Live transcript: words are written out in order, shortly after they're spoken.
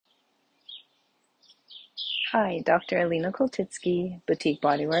Hi, Dr. Alina Koltitsky, Boutique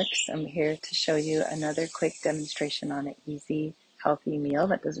Bodyworks. I'm here to show you another quick demonstration on an easy, healthy meal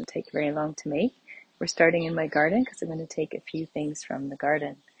that doesn't take very long to make. We're starting in my garden because I'm going to take a few things from the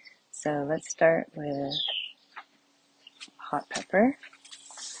garden. So let's start with hot pepper.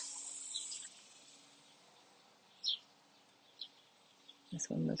 This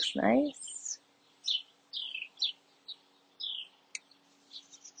one looks nice.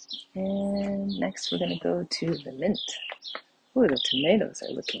 And next we're going to go to the mint. Ooh, the tomatoes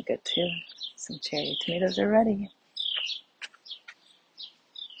are looking good too. Some cherry tomatoes are ready.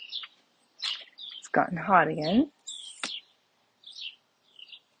 It's gotten hot again.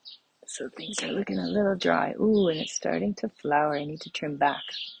 So things are looking a little dry. Ooh, and it's starting to flower. I need to trim back.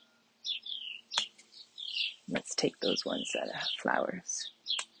 Let's take those ones that have flowers.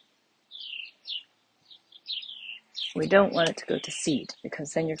 We don't want it to go to seed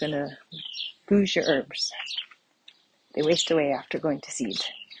because then you're going to lose your herbs. They waste away after going to seed.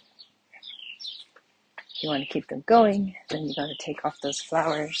 If you want to keep them going, then you got to take off those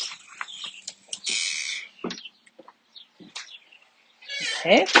flowers.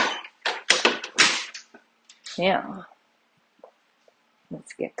 Okay. Now,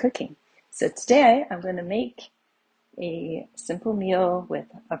 let's get cooking. So today I'm going to make a simple meal with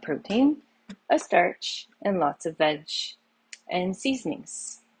a protein, a starch, and lots of veg and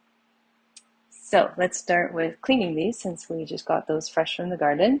seasonings. So let's start with cleaning these since we just got those fresh from the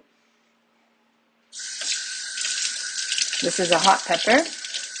garden. This is a hot pepper.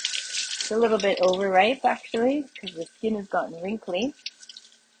 It's a little bit overripe actually because the skin has gotten wrinkly.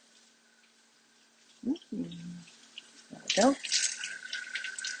 There we go.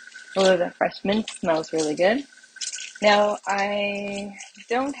 Oh, the fresh mint smells really good. Now I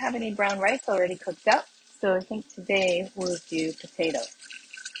don't have any brown rice already cooked up, so I think today we'll do potato.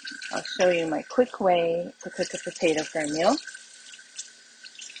 I'll show you my quick way to cook a potato for a meal.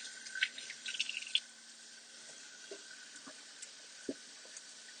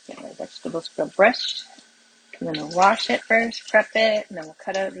 Get my vegetable scrub brush. I'm going to wash it first, prep it, and then we'll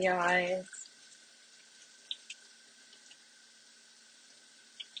cut out the eyes.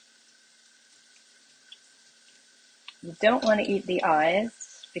 You don't want to eat the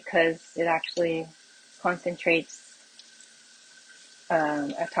eyes because it actually concentrates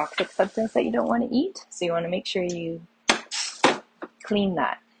a toxic substance that you don't want to eat. So you want to make sure you clean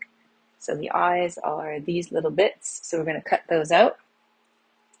that. So the eyes are these little bits. So we're going to cut those out.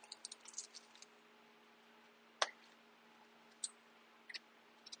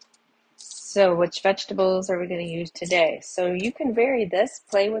 So which vegetables are we going to use today? So you can vary this,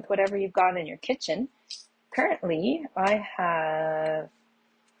 play with whatever you've got in your kitchen. Currently, I have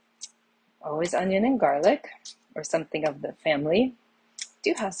always onion and garlic, or something of the family. I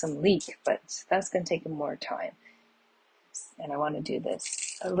do have some leek, but that's going to take more time. And I want to do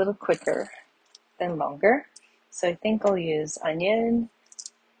this a little quicker than longer. So I think I'll use onion,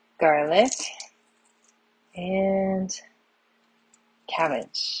 garlic, and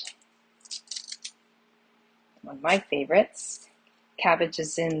cabbage. One of my favorites. Cabbage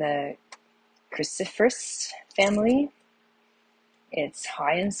is in the cruciferous family. It's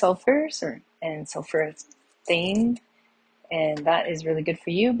high in sulfurs and sulforaphane, and that is really good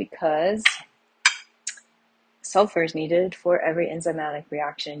for you because sulfur is needed for every enzymatic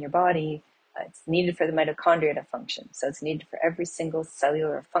reaction in your body. It's needed for the mitochondria to function, so it's needed for every single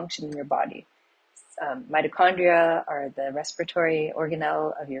cellular function in your body. Mitochondria are the respiratory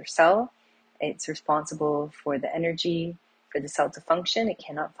organelle of your cell. It's responsible for the energy for the cell to function. It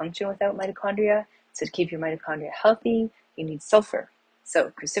cannot function without mitochondria. So to keep your mitochondria healthy, you need sulfur.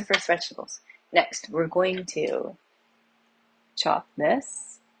 So cruciferous vegetables. Next, we're going to chop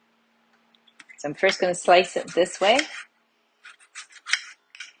this. So I'm first going to slice it this way.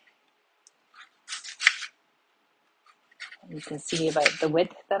 You can see about the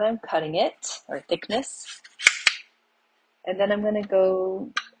width that I'm cutting it, or thickness. And then I'm going to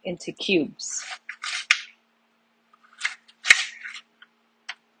go into cubes.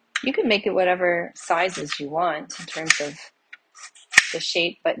 You can make it whatever sizes you want in terms of the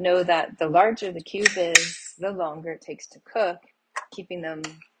shape, but know that the larger the cube is, the longer it takes to cook. Keeping them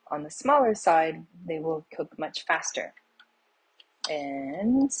on the smaller side, they will cook much faster.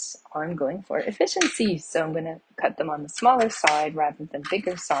 And I'm going for efficiency, so I'm going to cut them on the smaller side rather than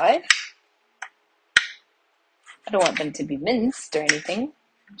bigger side. I don't want them to be minced or anything,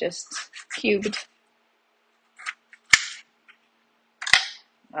 just cubed.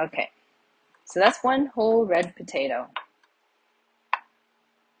 Okay, so that's one whole red potato.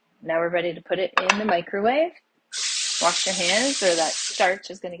 Now we're ready to put it in the microwave. Wash your hands or that starch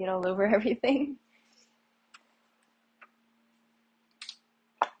is going to get all over everything.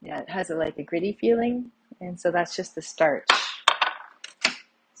 Yeah, it has like a gritty feeling, and so that's just the starch.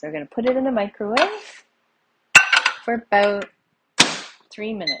 So we're going to put it in the microwave for about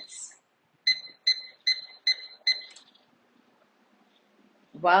 3 minutes.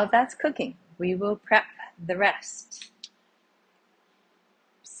 While that's cooking, we will prep the rest.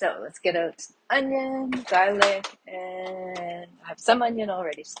 So let's get out onion, garlic, and I have some onion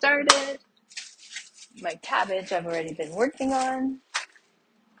already started. My cabbage I've already been working on.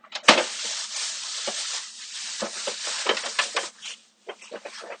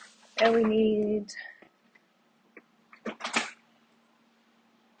 And we need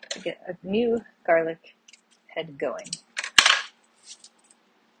to get a new garlic head going.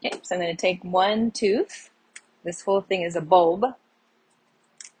 Okay, so I'm going to take one tooth. This whole thing is a bulb,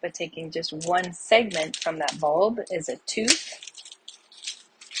 but taking just one segment from that bulb is a tooth.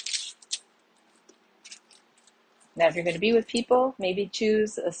 Now, if you're going to be with people, maybe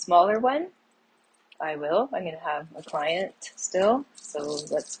choose a smaller one. I will. I'm going to have a client still, so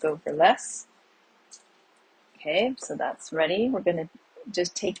let's go for less. Okay, so that's ready. We're going to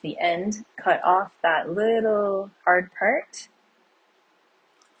just take the end, cut off that little hard part,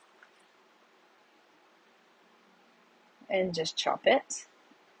 and just chop it.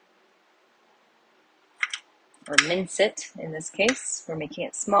 Or mince it, in this case. We're making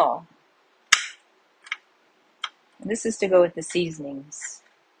it small. And this is to go with the seasonings.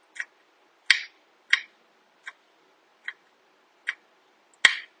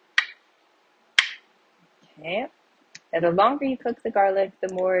 Okay. Now, the longer you cook the garlic,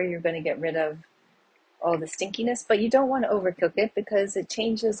 the more you're going to get rid of all the stinkiness, but you don't want to overcook it because it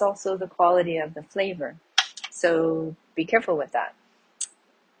changes also the quality of the flavor. So be careful with that.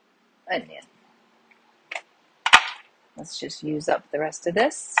 Onion. Let's just use up the rest of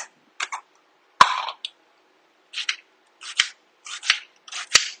this.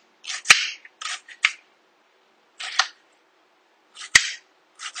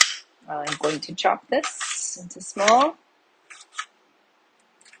 I'm going to chop this into small.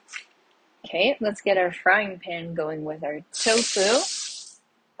 Okay, let's get our frying pan going with our tofu,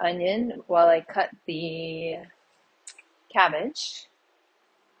 onion, while I cut the cabbage.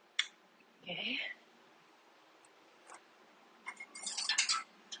 Okay.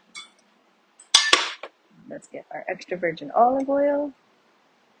 Let's get our extra virgin olive oil.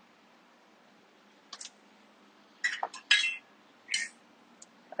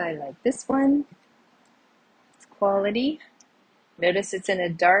 I like this one. It's quality. Notice it's in a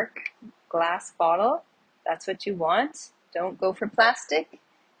dark glass bottle. That's what you want. Don't go for plastic.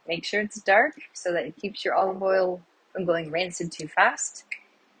 Make sure it's dark so that it keeps your olive oil from going rancid too fast.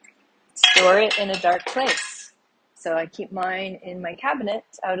 Store it in a dark place. So I keep mine in my cabinet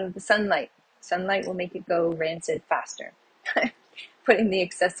out of the sunlight. Sunlight will make it go rancid faster. Putting the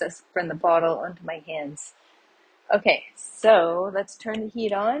excess from the bottle onto my hands. Okay, so let's turn the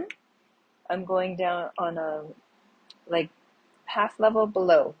heat on. I'm going down on a half level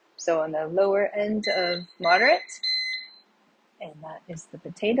below. So on the lower end of moderate. And that is the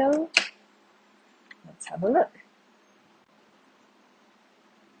potato. Let's have a look.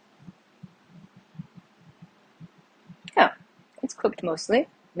 Yeah, it's cooked mostly.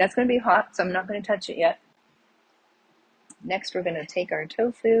 That's going to be hot, so I'm not going to touch it yet. Next, we're going to take our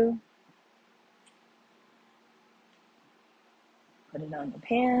tofu, put it on the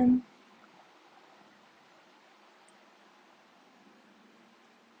pan,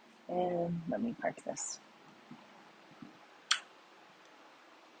 and let me park this.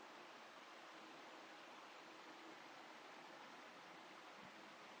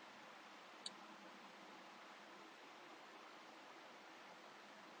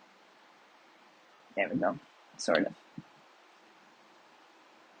 There we go, sort of.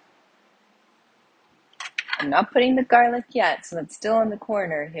 I'm not putting the garlic yet, so it's still on the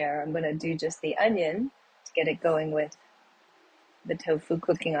corner here. I'm going to do just the onion to get it going with the tofu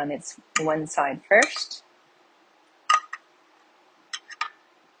cooking on its one side first.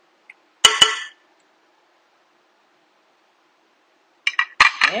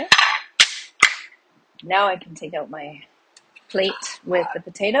 Okay. Now I can take out my plate with the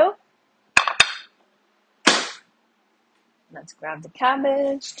potato. Let's grab the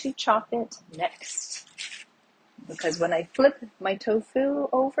cabbage to chop it next. Because when I flip my tofu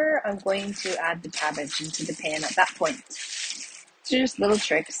over, I'm going to add the cabbage into the pan at that point. So just little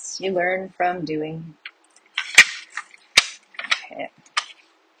tricks you learn from doing. Okay.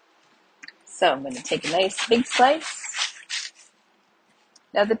 So I'm going to take a nice big slice.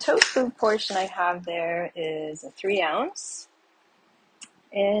 Now the tofu portion I have there is a 3-ounce.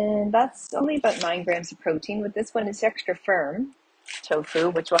 And that's only about 9 grams of protein. With this one, it's extra firm. tofu,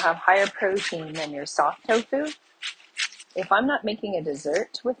 which will have higher protein than your soft tofu. If I'm not making a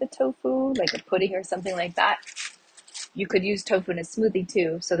dessert with the tofu, like a pudding or something like that, you could use tofu in a smoothie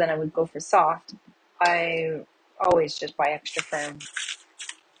too, so then I would go for soft. I always just buy extra firm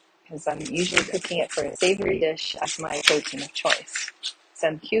because I'm usually cooking it for a savory dish as my protein of choice. So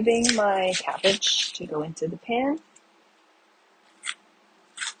I'm cubing my cabbage to go into the pan.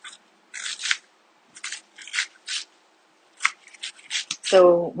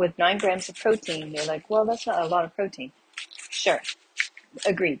 So with 9 grams of protein, you're like, well, that's not a lot of protein. Sure,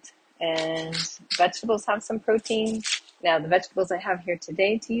 agreed. And vegetables have some protein. Now, the vegetables I have here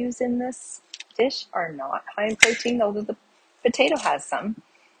today to use in this dish are not high in protein, although the potato has some.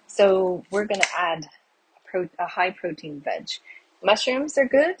 So we're going to add a high protein veg. Mushrooms are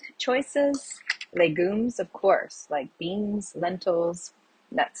good choices. Legumes, of course, like beans, lentils,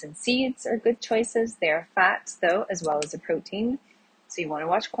 nuts and seeds are good choices. They are fats, though, as well as a protein. So you want to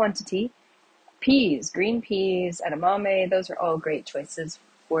watch quantity. Peas, green peas, edamame, those are all great choices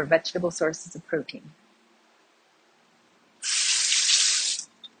for vegetable sources of protein.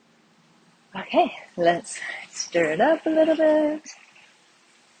 Okay, let's stir it up a little bit.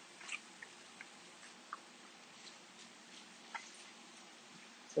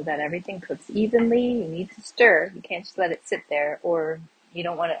 So that everything cooks evenly. You need to stir. You can't just let it sit there, or you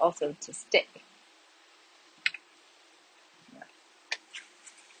don't want it also to stick.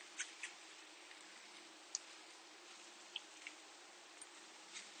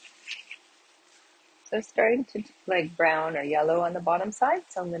 So it's starting to like brown or yellow on the bottom side,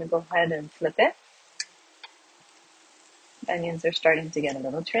 so I'm going to go ahead and flip it. Onions are starting to get a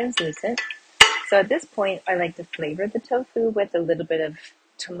little translucent. So at this point, I like to flavor the tofu with a little bit of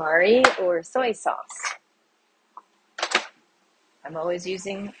tamari or soy sauce. I'm always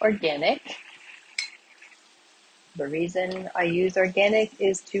using organic. The reason I use organic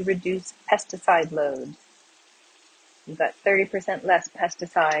is to reduce pesticide load. You've got 30% less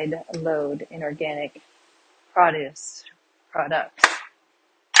pesticide load in organic products.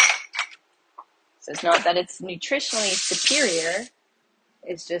 So it's not that it's nutritionally superior,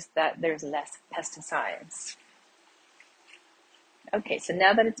 it's just that there's less pesticides. Okay, so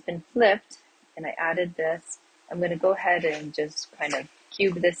now that it's been flipped and I added this, I'm going to go ahead and just kind of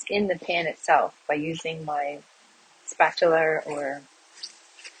cube this in the pan itself by using my spatula or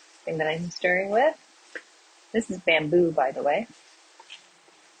thing that I'm stirring with. This is bamboo, by the way.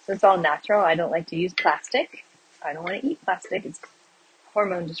 So it's all natural. I don't like to use plastic. I don't want to eat plastic. It's a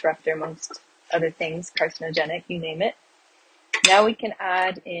hormone disruptor amongst other things, carcinogenic, you name it. Now we can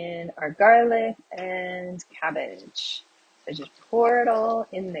add in our garlic and cabbage. So just pour it all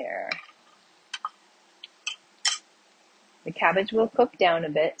in there. The cabbage will cook down a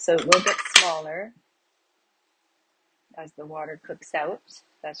bit, so it will get smaller as the water cooks out.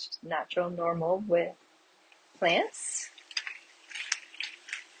 That's just natural, normal with plants.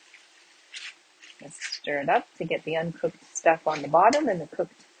 Let's stir it up to get the uncooked stuff on the bottom and the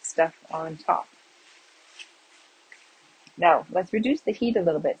cooked stuff on top. Now, let's reduce the heat a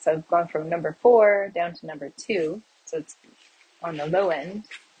little bit. So I've gone from number 4 down to number 2. So it's on the low end.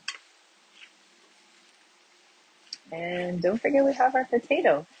 And don't forget we have our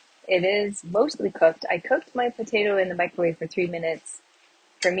potato. It is mostly cooked. I cooked my potato in the microwave for 3 minutes.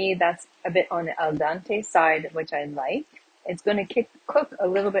 For me, that's a bit on the al dente side, which I like. It's going to cook a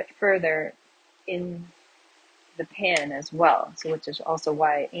little bit further in the pan as well. So which is also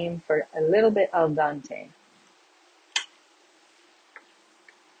why I aim for a little bit al dente.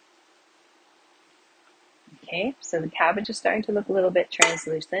 Okay, so the cabbage is starting to look a little bit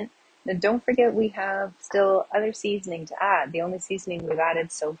translucent. Now don't forget we have still other seasoning to add. The only seasoning we've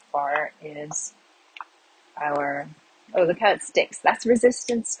added so far is our, oh look how it sticks. That's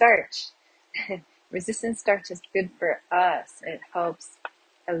resistant starch. Resistant starch is good for us. It helps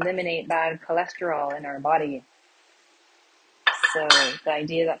eliminate bad cholesterol in our body. So the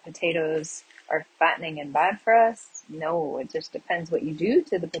idea that potatoes are fattening and bad for us, no, it just depends what you do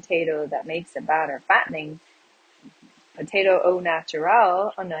to the potato that makes it bad or fattening. Potato au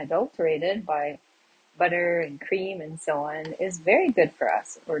naturel, unadulterated by butter and cream and so on, is very good for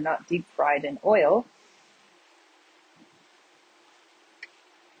us, or not deep fried in oil.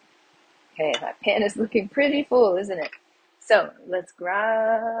 Okay, that pan is looking pretty full, isn't it? So let's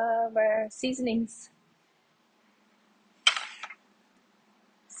grab our seasonings.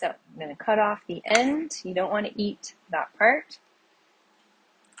 So I'm going to cut off the end. You don't want to eat that part.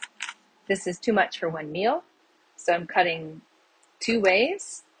 This is too much for one meal. So I'm cutting 2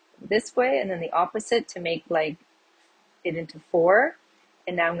 ways, this way and then the opposite to make like it into 4.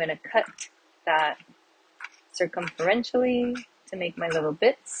 And now I'm going to cut that circumferentially to make my little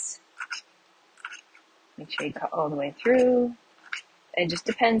bits. Make sure you cut all the way through. It just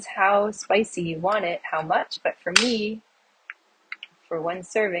depends how spicy you want it, how much, but for me, for one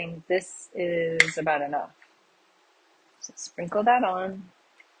serving, this is about enough. So sprinkle that on.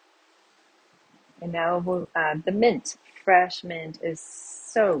 And now we'll add the mint. Fresh mint is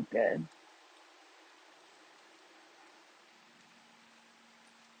so good.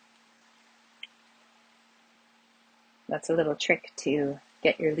 That's a little trick to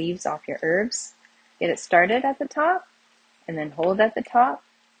get your leaves off your herbs. Get it started at the top, and then hold at the top,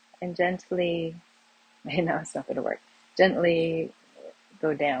 and gently, no, it's not going to work, gently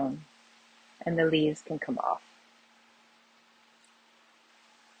go down, and the leaves can come off.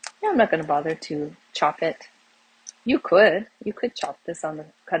 Yeah, I'm not going to bother to chop it. You could chop this on the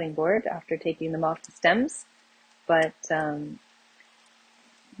cutting board after taking them off the stems, but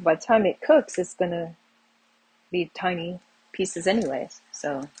by the time it cooks, it's going to be tiny pieces anyways,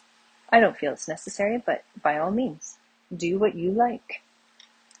 so I don't feel it's necessary, but by all means, do what you like.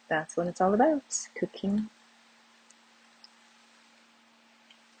 That's what it's all about, cooking.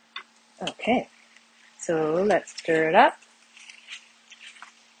 Okay, so let's stir it up.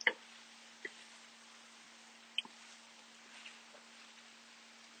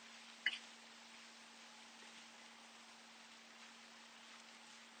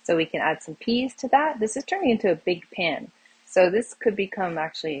 So we can add some peas to that. This is turning into a big pan, so this could become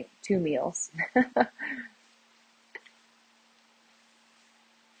actually 2 meals.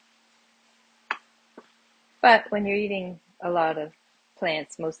 But when you're eating a lot of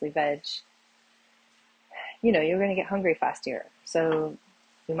plants, mostly veg, you're going to get hungry faster. So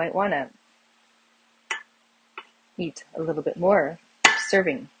you might want to eat a little bit more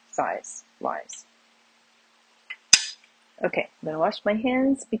serving size wise. Okay, I'm going to wash my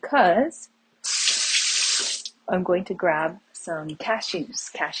hands because I'm going to grab some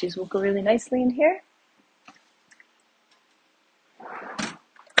cashews. Cashews will go really nicely in here.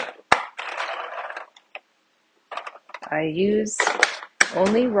 I use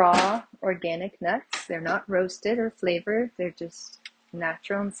only raw organic nuts. They're not roasted or flavored. They're just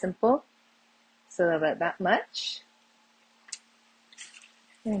natural and simple. So about that much.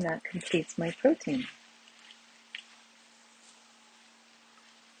 And that completes my protein.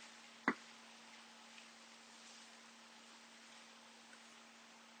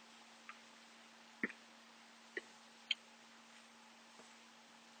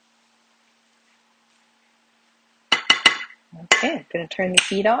 Okay, I'm going to turn the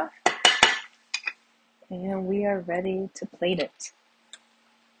heat off. And we are ready to plate it.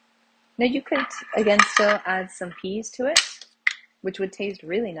 Now you could, again, still add some peas to it, which would taste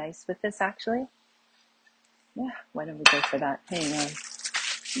really nice with this actually. Yeah, why don't we go for that? Hang on.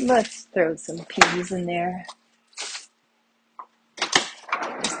 Let's throw some peas in there. Just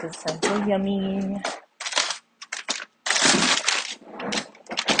because it sounds so yummy.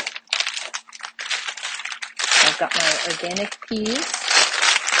 I've got my organic peas.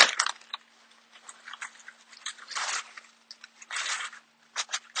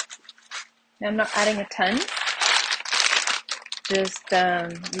 Now I'm not adding a ton. Just,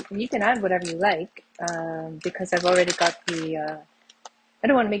 you can add whatever you like, because I've already got I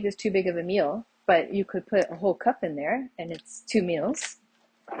don't want to make this too big of a meal, but you could put a whole cup in there and it's 2 meals.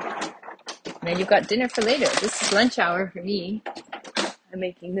 And then you've got dinner for later. This is lunch hour for me. I'm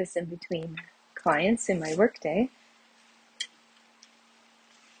making this in between clients in my workday.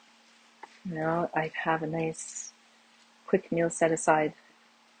 Now I have a nice quick meal set aside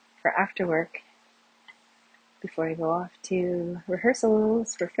for after work before I go off to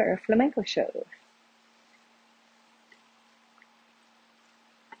rehearsals for a flamenco show.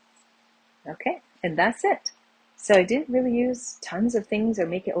 Okay, and that's it. So I didn't really use tons of things or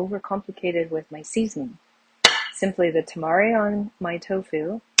make it overcomplicated with my seasoning. Simply the tamari on my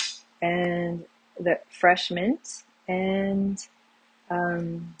tofu and the fresh mint and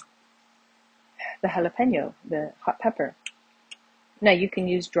the jalapeno, the hot pepper. Now you can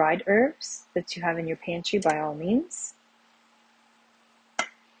use dried herbs that you have in your pantry by all means.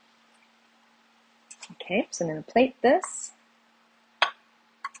 Okay, so I'm going to plate this.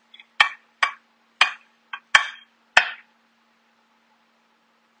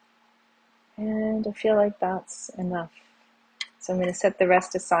 And I feel like that's enough. So I'm going to set the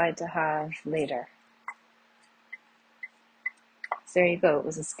rest aside to have later. So there you go. It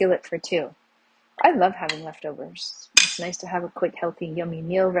was a skillet for 2. I love having leftovers. It's nice to have a quick, healthy, yummy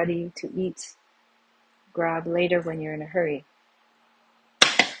meal ready to eat, grab later when you're in a hurry.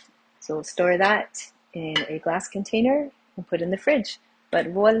 So we'll store that in a glass container and put in the fridge. But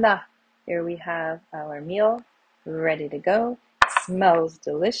voila, here we have our meal ready to go. smells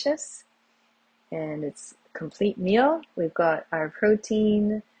delicious, and it's a complete meal. We've got our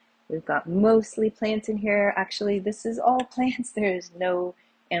protein. We've got mostly plants in here. Actually, this is all plants. There is no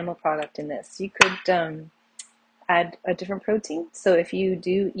animal product in this. You could add a different protein. So if you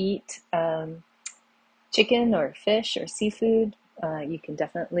do eat chicken or fish or seafood, you can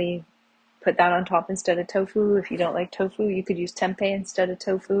definitely put that on top instead of tofu. If you don't like tofu, you could use tempeh instead of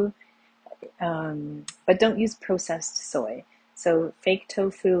tofu. But don't use processed soy. So fake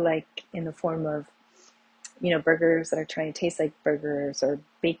tofu, like in the form of burgers that are trying to taste like burgers, or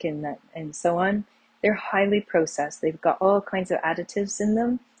bacon that and so on, they're highly processed. They've got all kinds of additives in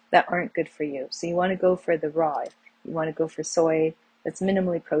them that aren't good for you. So you want to go for the raw. You want to go for soy that's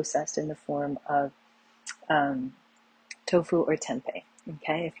minimally processed in the form of tofu or tempeh.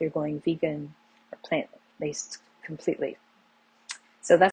 Okay, if you're going vegan or plant-based completely. So that's